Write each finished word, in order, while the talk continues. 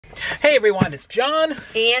Hey everyone, it's John.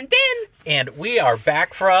 And Ben. And we are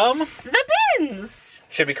back from... The Bins.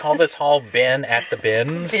 Should we call this haul Bin at the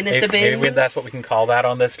Bins? Bin at the Bins. Maybe that's what we can call that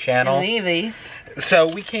on this channel. Maybe. So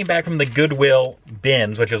we came back from the Goodwill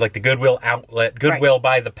Bins, which is like the Goodwill outlet, Goodwill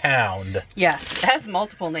by the pound. Yes, it has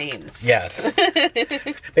multiple names. Yes.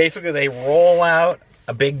 Basically, they roll out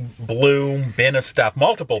a big blue bin of stuff,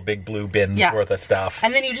 multiple big blue bins worth of stuff.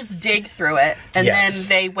 And then you just dig through it, and then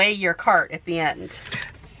they weigh your cart at the end.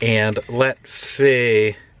 And let's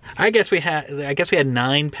see. I guess we had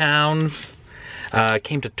 9 pounds.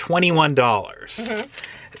 Came to $21. Mm-hmm.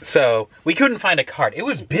 So we couldn't find a cart. It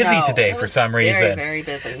was busy today for some reason. Very, very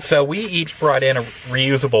busy. So we each brought in a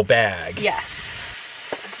reusable bag. Yes.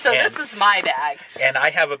 So this is my bag. And I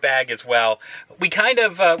have a bag as well. We kind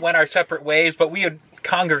of went our separate ways, but we would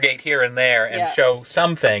congregate here and there and show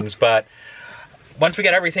some things. But once we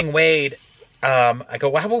got everything weighed, I go,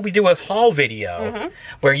 well, how about we do a haul video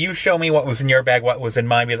where you show me what was in your bag, what was in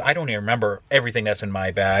mine, because I don't even remember everything that's in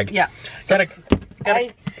my bag. Yeah. So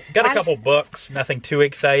got a couple books, nothing too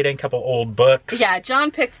exciting, couple old books. Yeah,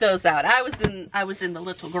 John picked those out. I was in the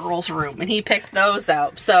little girl's room and he picked those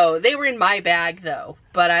out. So they were in my bag though,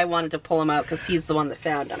 but I wanted to pull them out because he's the one that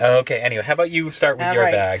found them. Okay, anyway, how about you start with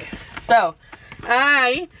your bag? So,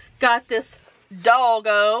 I got this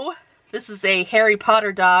doggo. This is a Harry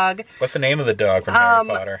Potter dog. What's the name of the dog from Harry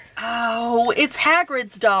Potter? Oh, it's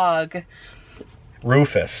Hagrid's dog.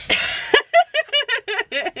 Rufus.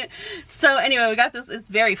 So anyway, we got this. It's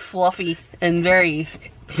very fluffy and very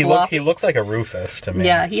He looks like a Rufus to me.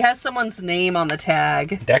 Yeah, he has someone's name on the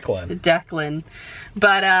tag. Declan.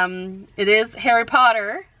 But it is Harry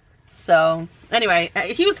Potter. So anyway,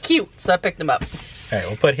 he was cute, so I picked him up. All right,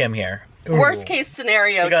 we'll put him here. Ooh. Worst case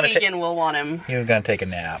scenario, Tegan will want him. He was gonna take a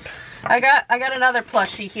nap. I got another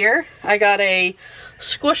plushie here. I got a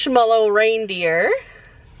Squishmallow reindeer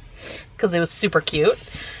because it was super cute,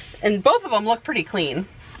 and both of them look pretty clean.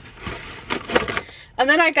 And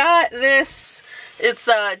then I got this. It's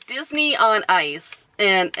Disney on Ice,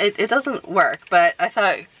 and it doesn't work, but I thought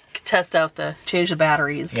I could test out change the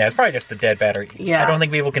batteries. Yeah, it's probably just a dead battery. Yeah. I don't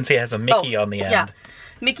think people can see it has a Mickey on the end. Yeah,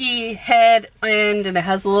 Mickey head end, and it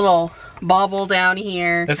has a little bobble down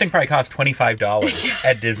here. This thing probably cost $25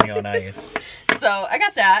 at Disney on Ice. So I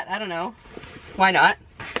got that. I don't know. Why not?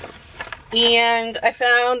 And I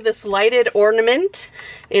found this lighted ornament.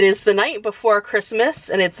 It is the night before Christmas,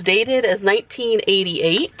 and it's dated as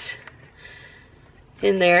 1988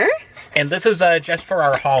 in there. And this is just for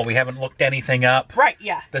our haul. We haven't looked anything up. Right,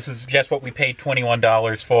 yeah. This is just what we paid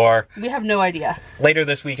 $21 for. We have no idea. Later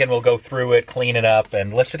this weekend, we'll go through it, clean it up,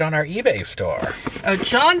 and list it on our eBay store.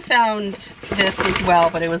 John found this as well,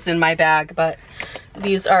 but it was in my bag. But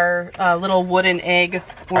these are little wooden egg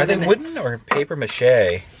ornaments. Are they wooden or paper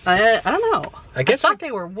mache? I don't know. I thought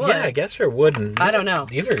they were wood. Yeah, I guess they're wooden. I don't know.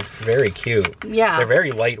 These are very cute. Yeah. They're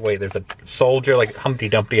very lightweight. There's a soldier, like Humpty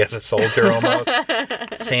Dumpty has a soldier almost.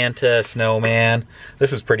 Santa, snowman.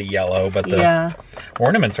 This is pretty yellow, but the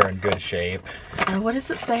ornaments are in good shape. What does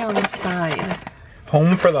it say on the side?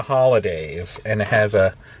 Home for the holidays. And it has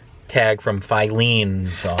a tag from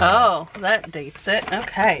Filene's on it. Oh, that dates it.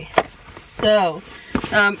 Okay. So,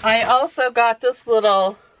 I also got this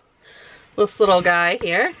little guy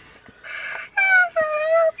here.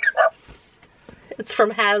 It's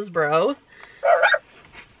from Hasbro.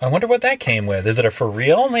 I wonder what that came with. Is it a for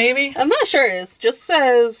real, maybe? I'm not sure. It just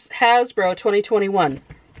says Hasbro 2021.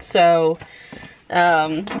 So,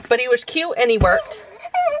 but he was cute and he worked.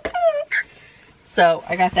 So,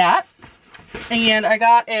 I got that. And I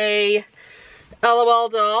got a LOL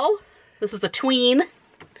doll. This is a tween.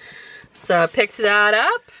 So I picked that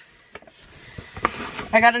up.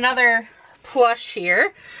 I got another plush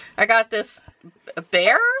here. I got this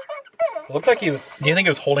bear. It looks like do you think it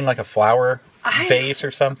was holding like a flower vase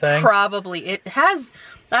or something? Probably. It has,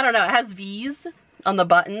 I don't know, it has V's on the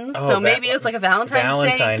buttons. Oh, so maybe it was like a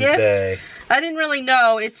Valentine's Day gift. I didn't really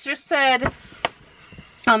know. It just said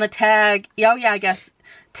on the tag, oh yeah, I guess,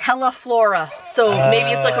 Teleflora. So maybe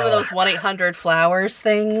it's like one of those 1-800 flowers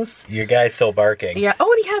things. Your guy's still barking. Yeah.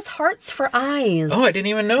 Oh, and he has hearts for eyes. Oh, I didn't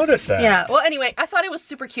even notice that. Yeah. Well, anyway, I thought it was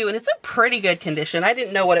super cute, and it's in pretty good condition. I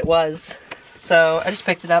didn't know what it was, so I just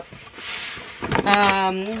picked it up.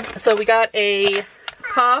 So we got a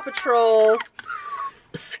Paw Patrol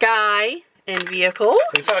Sky and vehicle.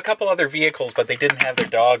 We saw a couple other vehicles, but they didn't have their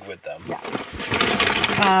dog with them. Yeah.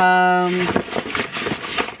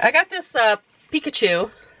 I got this Pikachu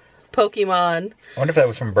Pokemon. I wonder if that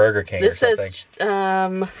was from Burger King or something.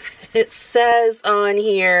 It says on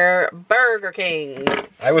here, Burger King.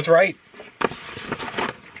 I was right.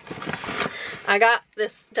 I got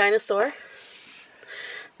this dinosaur.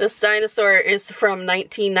 This dinosaur is from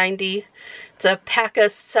 1990. It's a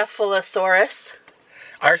Pachycephalosaurus.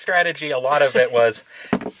 Our strategy, a lot of it was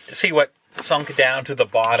see what sunk down to the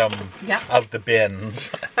bottom of the bins.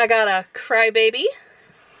 I got a crybaby.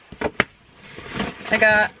 I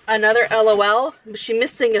got another LOL. She's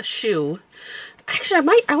missing a shoe.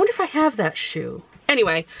 Actually, I wonder if I have that shoe.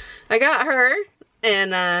 Anyway, I got her,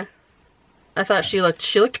 and I thought she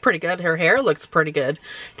looked pretty good. Her hair looks pretty good,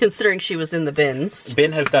 considering she was in the bins.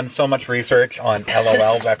 Ben has done so much research on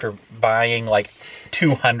LOLs after buying like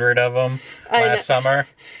 200 of them last summer.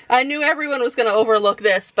 I knew everyone was going to overlook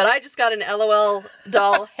this, but I just got an LOL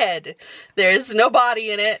doll head. There's no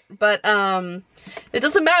body in it, but it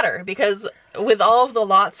doesn't matter, because with all of the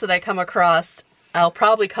lots that I come across, I'll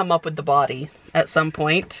probably come up with the body at some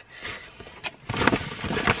point.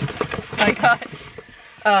 I got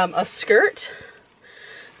a skirt.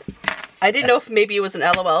 I didn't know if maybe it was an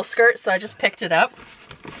LOL skirt, so I just picked it up.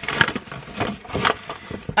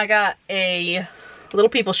 I got a Little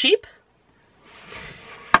People Sheep.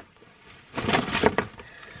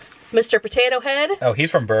 Mr. Potato Head. Oh,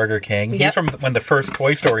 he's from Burger King. He's from when the first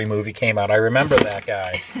Toy Story movie came out. I remember that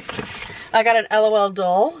guy. I got an LOL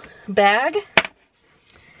doll bag.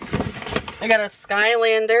 I got a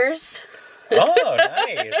Skylanders. Oh,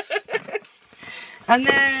 nice. And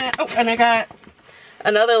then, oh, and I got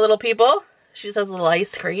another Little People. She just has a little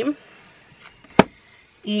ice cream.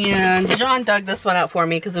 And John dug this one out for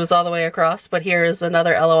me because it was all the way across, but here is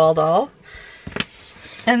another LOL doll.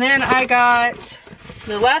 And then I got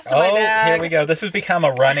the last of my bag. Oh, here we go. This has become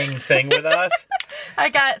a running thing with us. I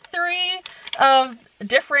got 3 of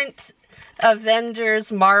different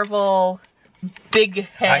Avengers, Marvel, big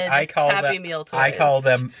head Happy Meal toys. I call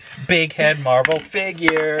them big head Marvel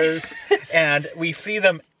figures. And we see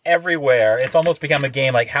them everywhere. It's almost become a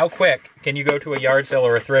game. Like, how quick can you go to a yard sale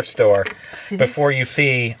or a thrift store before you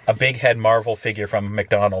see a big head Marvel figure from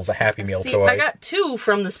McDonald's, a Happy Meal toy? I got 2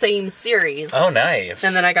 from the same series. Oh, nice.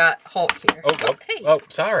 And then I got Hulk here. Oh,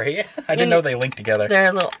 sorry. I didn't know they linked together.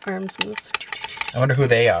 Their little arms moves. I wonder who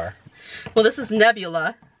they are. Well, this is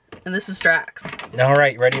Nebula, and this is Drax. All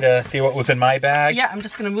right, ready to see what was in my bag? Yeah, I'm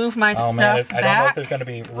just going to move my stuff back. I don't know if there's going to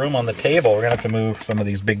be room on the table. We're going to have to move some of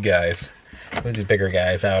these big guys. Move these bigger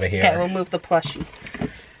guys out of here. Okay, we'll move the plushie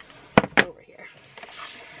over here.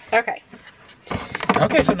 Okay.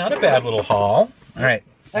 Okay, so not a bad little haul. All right,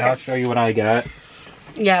 now I'll show you what I got.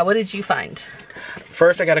 Yeah, what did you find?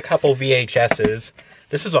 First, I got a couple VHSs.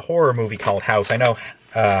 This is a horror movie called House. I know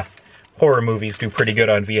horror movies do pretty good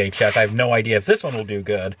on VHS. I have no idea if this one will do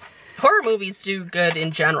good. Horror movies do good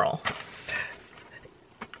in general.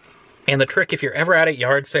 And the trick, if you're ever out at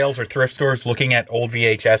yard sales or thrift stores looking at old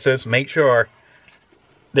VHSs, make sure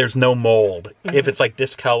there's no mold. Mm-hmm. If it's like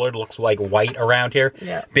discolored, looks like white around here.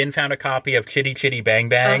 Yeah. Ben found a copy of Chitty Chitty Bang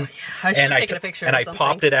Bang. Oh, yeah. I should have taken a picture and of I something.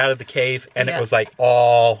 popped it out of the case, and it was like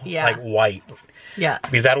all like white. Yeah.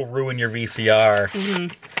 Because that'll ruin your VCR.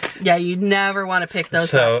 Mm-hmm. Yeah, you never want to pick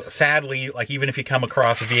those up. So sadly, like even if you come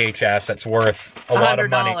across a VHS that's worth a lot of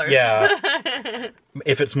money. Yeah.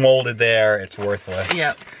 If it's molded there, it's worthless.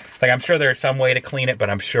 Yep. Like, I'm sure there's some way to clean it, but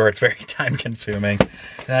I'm sure it's very time consuming.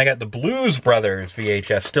 And I got the Blues Brothers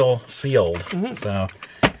VHS still sealed. Mm-hmm. So.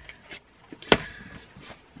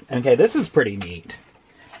 Okay, this is pretty neat.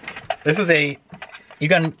 This is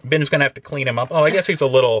Ben's gonna have to clean him up. Oh, I guess he's a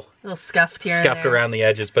little scuffed here. Scuffed around the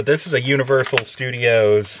edges, but this is a Universal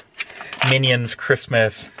Studios Minions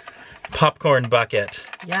Christmas popcorn bucket.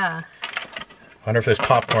 Yeah. Wonder if there's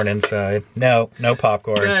popcorn inside. No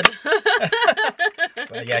popcorn. Good.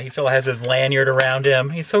 But yeah, he still has his lanyard around him.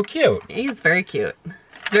 He's so cute. He's very cute.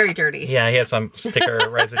 Very dirty. Yeah, he has some sticker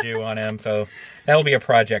residue on him, so that'll be a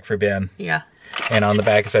project for Ben. Yeah. And on the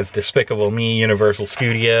back it says Despicable Me, Universal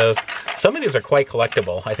Studios. Some of these are quite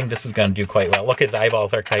collectible. I think this is going to do quite well. Look, his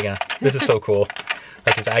eyeballs are kind of... This is so cool.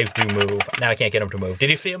 Like, his eyes do move. Now I can't get him to move. Did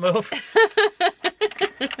you see it move?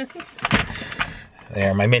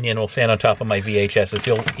 There, my minion will stand on top of my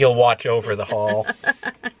VHSs. He'll watch over the haul.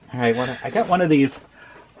 All right, I got one of these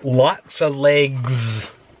lots of legs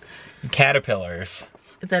caterpillars.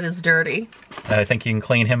 That is dirty. I think you can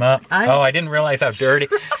clean him up. Oh, I didn't realize how dirty.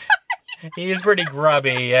 He's pretty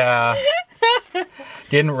grubby, yeah.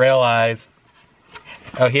 Didn't realize.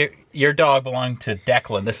 Oh, here, your dog belonged to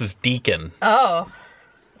Declan. This is Deacon. Oh,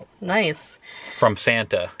 nice. From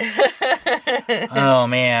Santa. Oh,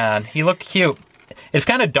 man. He looked cute. It's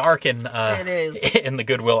kind of dark in it is. In the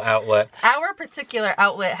Goodwill outlet. Our particular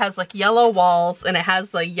outlet has like yellow walls and it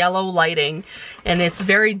has like yellow lighting and it's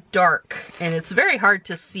very dark and it's very hard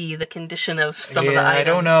to see the condition of some of the items. I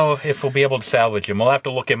don't know if we'll be able to salvage him. We'll have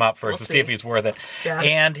to look him up first to see if he's worth it. Yeah.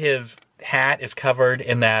 And his hat is covered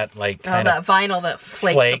in that, like, kind of vinyl that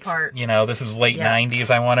flakes apart. You know, this is late 90s,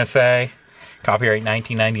 I want to say. Copyright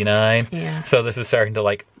 1999. Yeah. So this is starting to,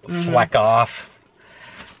 like, fleck off.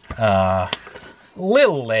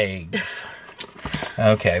 Little legs.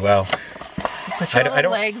 Okay, well. Put your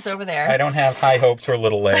little legs over there. I don't have high hopes for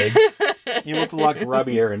little legs. You look a lot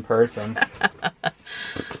grubbier in person.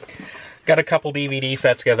 Got a couple DVD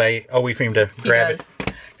sets because I always seem to grab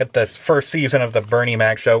it at the first season of the Bernie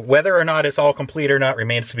Mac show. Whether or not it's all complete or not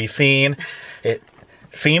remains to be seen. It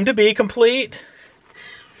seemed to be complete.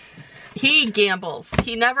 He gambles.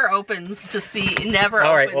 He never opens to see.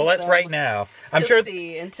 All right, well, let's right now. I'm sure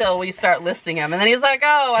see until we start listing them, and then he's like,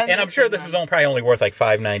 "Oh, I'm sure this is probably only worth like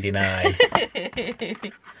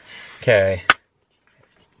 $5.99." Okay,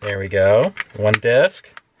 there we go. One disc.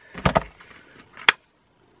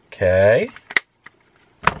 Okay.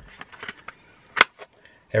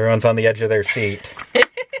 Everyone's on the edge of their seat,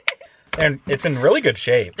 and it's in really good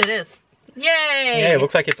shape. It is. Yay! Yeah, it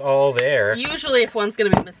looks like it's all there. Usually if one's going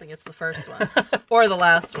to be missing, it's the first one. Or the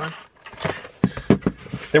last one.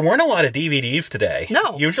 There weren't a lot of DVDs today.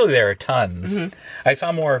 No. Usually there are tons. I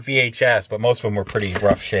saw more VHS, but most of them were pretty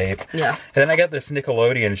rough shape. Yeah. And then I got this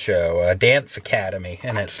Nickelodeon show, Dance Academy,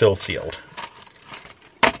 and it's still sealed.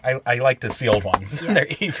 I like the sealed ones. Yes. They're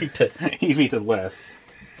easy to list.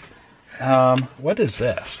 What is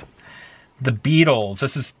this? The Beatles.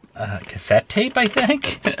 This is cassette tape, I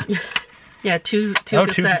think? Yeah, two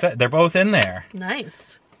cassette. They're both in there.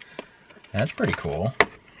 Nice. That's pretty cool.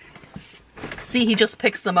 See, he just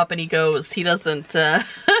picks them up and he goes. He doesn't... This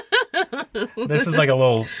is like a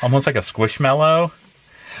little, almost like a Squishmallow,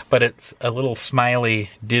 but it's a little smiley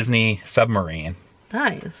Disney submarine.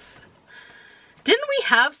 Nice. Didn't we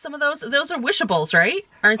have some of those? Those are Wishables, right?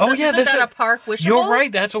 Isn't that a park Wishable? You're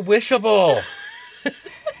right, that's a Wishable.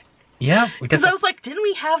 Yeah. Because I was like, didn't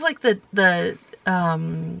we have like the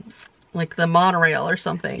monorail or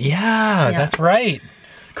something? Yeah, that's right.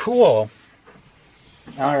 Cool.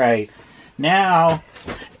 All right. Now,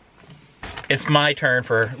 it's my turn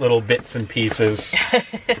for little bits and pieces.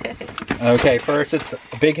 Okay, first it's a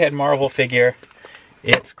Big Head Marvel figure.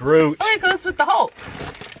 It's Groot. Oh, it goes with the Hulk.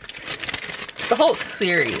 The Hulk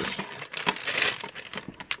series.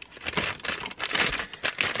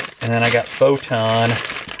 And then I got Photon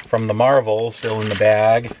from the Marvels still in the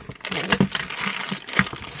bag.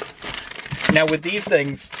 Now with these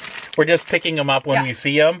things, we're just picking them up when we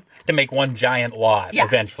see them to make one giant lot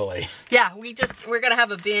eventually. Yeah, we're gonna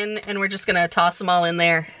have a bin and we're just gonna toss them all in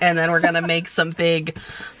there, and then we're gonna make some big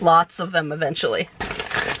lots of them eventually.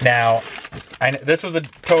 Now, this was a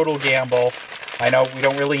total gamble. I know we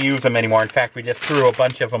don't really use them anymore. In fact, we just threw a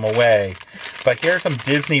bunch of them away. But here are some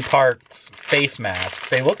Disney Parks face masks.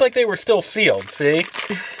 They look like they were still sealed, see?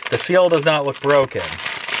 The seal does not look broken.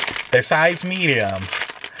 They're size medium.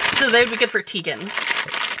 So they'd be good for Tegan.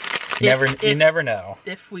 You never know.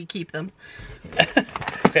 If we keep them.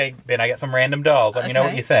 Okay, Ben, I got some random dolls. Let me know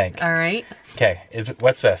what you think. All right. Okay,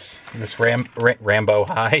 what's this? This Rambo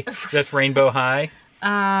High? This Rainbow High?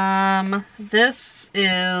 This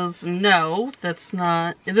is, no, that's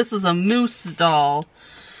not, this is a Moose doll.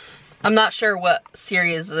 I'm not sure what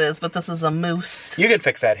series it is, but this is a Moose. You can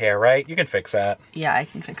fix that hair, right? You can fix that. Yeah, I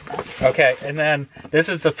can fix that. Okay, and then this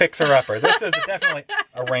is the fixer-upper. This is definitely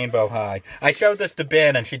a Rainbow High. I showed this to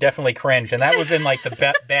Ben, and she definitely cringed, and that was in, like,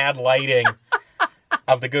 the bad lighting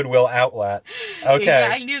of the Goodwill outlet. Okay. Yeah,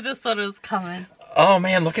 I knew this one was coming. Oh,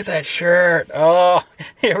 man, look at that shirt. Oh,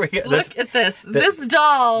 here we go. Look at this. This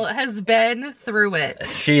doll has been through it.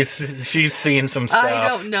 She's seen some stuff. I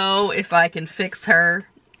don't know if I can fix her.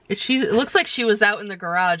 It looks like she was out in the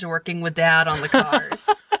garage working with Dad on the cars.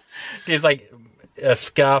 There's like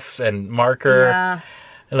scuffs and marker. Yeah.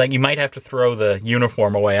 Like you might have to throw the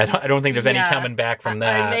uniform away. I don't think there's any coming back from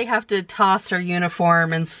that. I may have to toss her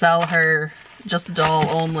uniform and sell her just doll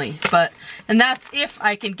only. And that's if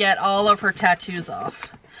I can get all of her tattoos off.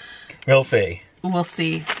 We'll see. We'll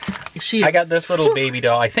see. I got this little baby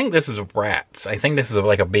doll. I think this is a Bratz. I think this is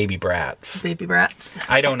like a baby Bratz. Baby Bratz.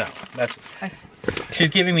 I don't know. She's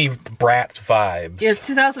giving me Bratz vibes. Yeah,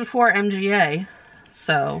 2004 MGA.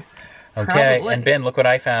 So. Okay, probably. And Ben, look what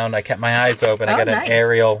I found. I kept my eyes open. I got an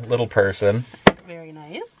Ariel little person. Very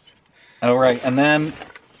nice. All right, and then,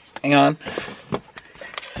 hang on.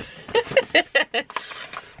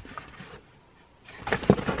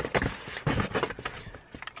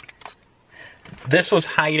 This was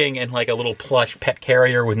hiding in like a little plush pet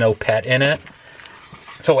carrier with no pet in it.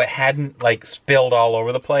 So it hadn't like spilled all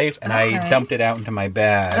over the place, and I dumped it out into my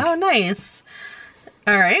bag. Oh, nice.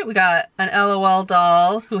 All right, we got an LOL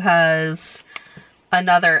doll who has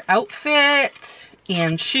another outfit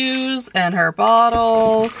and shoes and her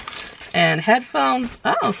bottle and headphones.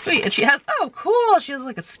 Oh, sweet. And she has, oh, cool. She has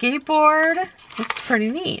like a skateboard. This is pretty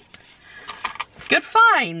neat. Good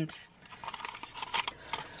find.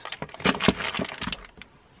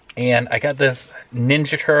 And I got this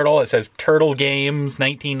Ninja Turtle. It says Turtle Games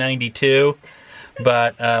 1992.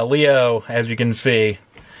 But Leo, as you can see,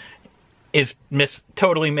 is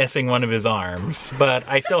totally missing one of his arms. But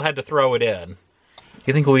I still had to throw it in.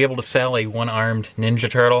 You think we'll be able to sell a one-armed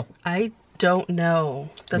Ninja Turtle? I don't know.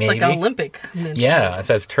 That's Maybe. like Olympic Ninja Yeah, it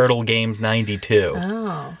says Turtle Games 92.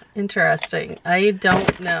 Oh, interesting. I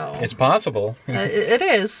don't know. It's possible. It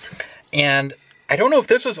is. And I don't know if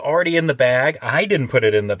this was already in the bag. I didn't put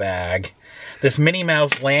it in the bag. This Minnie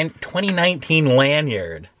Mouse 2019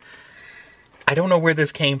 lanyard. I don't know where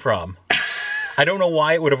this came from. I don't know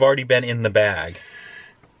why it would have already been in the bag.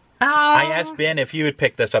 I asked Ben if you had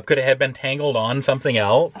picked this up. Could it have been tangled on something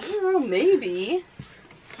else? I don't know, maybe.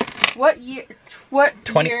 What year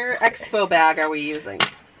year expo bag are we using?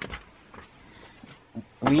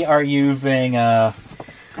 We are using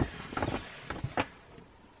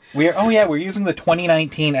we're using the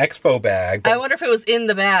 2019 expo bag. I wonder if it was in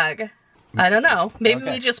the bag. I don't know. Maybe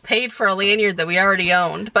Okay. we just paid for a lanyard that we already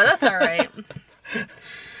owned, but that's all right.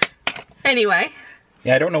 Anyway.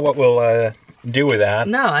 Yeah, I don't know what we'll do with that.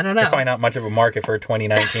 No, I don't know. We'll find out much of a market for a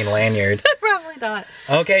 2019 lanyard. Probably not.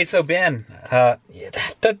 Okay, so Ben,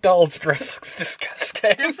 that doll's dress looks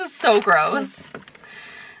disgusting. This is so gross.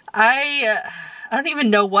 I don't even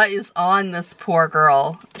know what is on this poor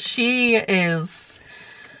girl. She is...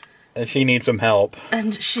 She needs some help.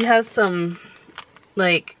 And she has some,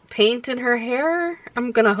 like, paint in her hair.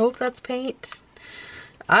 I'm gonna hope that's paint.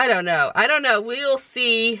 I don't know. We'll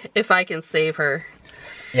see if I can save her.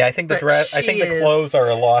 Yeah, I think the clothes are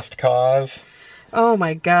a lost cause. Oh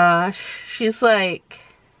my gosh. She's like...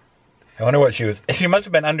 I wonder what she must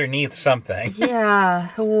have been underneath something. Yeah,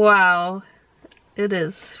 wow. It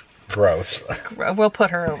is. Gross. We'll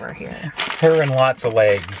put her over here. Her and lots of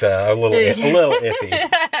legs, a little iffy.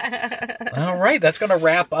 All right, that's going to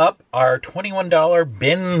wrap up our $21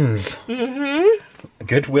 bins. Mm-hmm.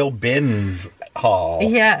 Goodwill bins haul.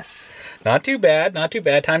 Yes. Not too bad, not too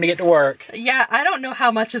bad. Time to get to work. Yeah, I don't know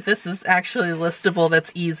how much of this is actually listable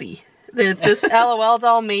that's easy. This LOL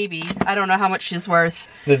doll, maybe. I don't know how much she's worth.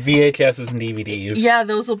 The VHSs and DVDs. Yeah,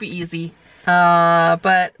 those will be ezy.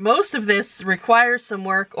 But most of this requires some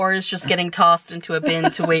work or is just getting tossed into a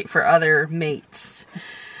bin to wait for other mates.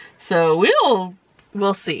 So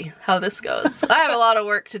we'll see how this goes. I have a lot of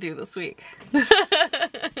work to do this week.